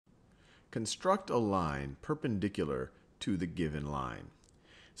construct a line perpendicular to the given line.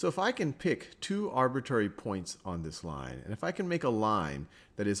 So if I can pick two arbitrary points on this line, and if I can make a line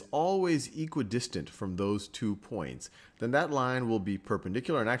that is always equidistant from those 2 points, then that line will be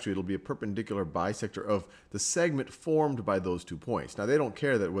perpendicular, and actually it'll be a perpendicular bisector of the segment formed by those 2 points. Now they don't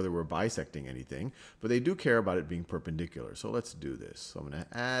care that whether we're bisecting anything, but they do care about it being perpendicular. So let's do this. So I'm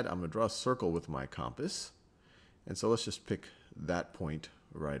going to draw a circle with my compass. And so let's just pick that point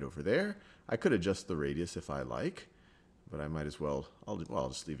right over there. I could adjust the radius if I like, but I might as well, I'll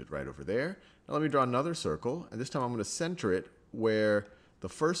just leave it right over there. Now let me draw another circle, and this time I'm going to center it where the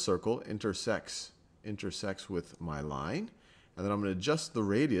first circle intersects with my line, and then I'm going to adjust the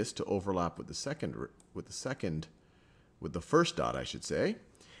radius to overlap with the first dot, I should say.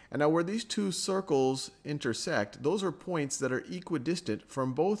 And now where these two circles intersect, those are points that are equidistant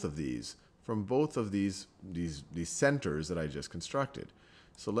from both of these centers that I just constructed.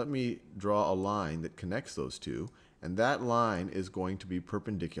 So let me draw a line that connects those two, and that line is going to be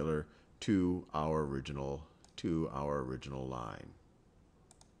perpendicular to our original line.